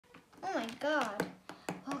my God.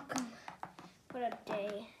 Welcome. What a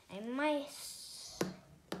day. I might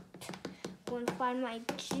go and find my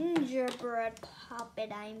gingerbread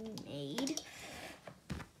puppet I made.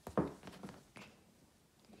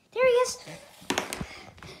 There he is.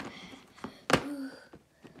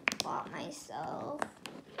 Bought myself.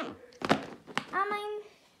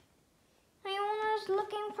 My owner's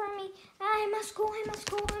looking for me. I must go. My leg.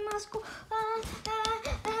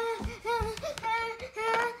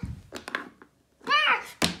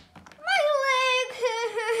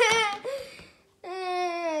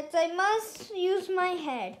 I must use my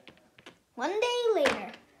head. One day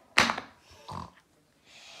later.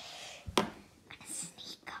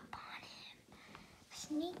 Sneak up on him.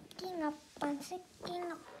 Sneaking up on.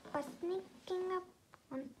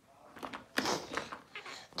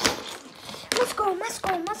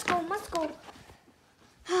 Must go.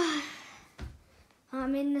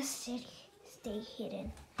 I'm in the city. Stay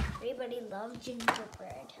hidden. Everybody loves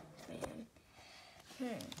gingerbread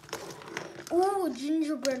man. Ooh,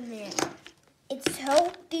 gingerbread man. It's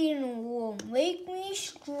healthy and will make me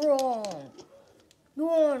strong. You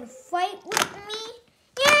want to fight with me?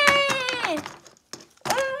 Yeah!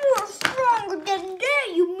 I'm more stronger than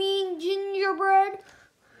that, you mean gingerbread?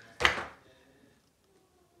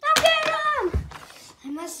 Now get him! I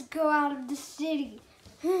must go out of the city.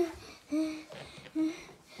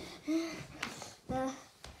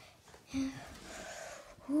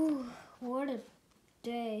 What a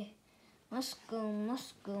day. Must go.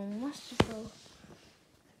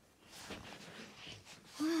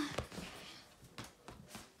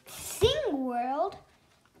 Sing world.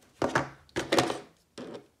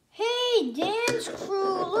 Hey, dance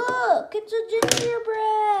crew, look, it's a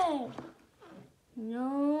gingerbread.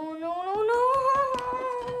 No.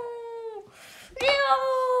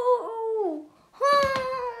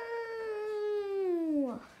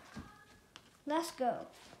 Let's go.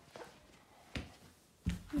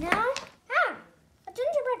 Now, a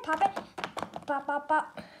gingerbread puppet.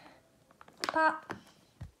 Pop.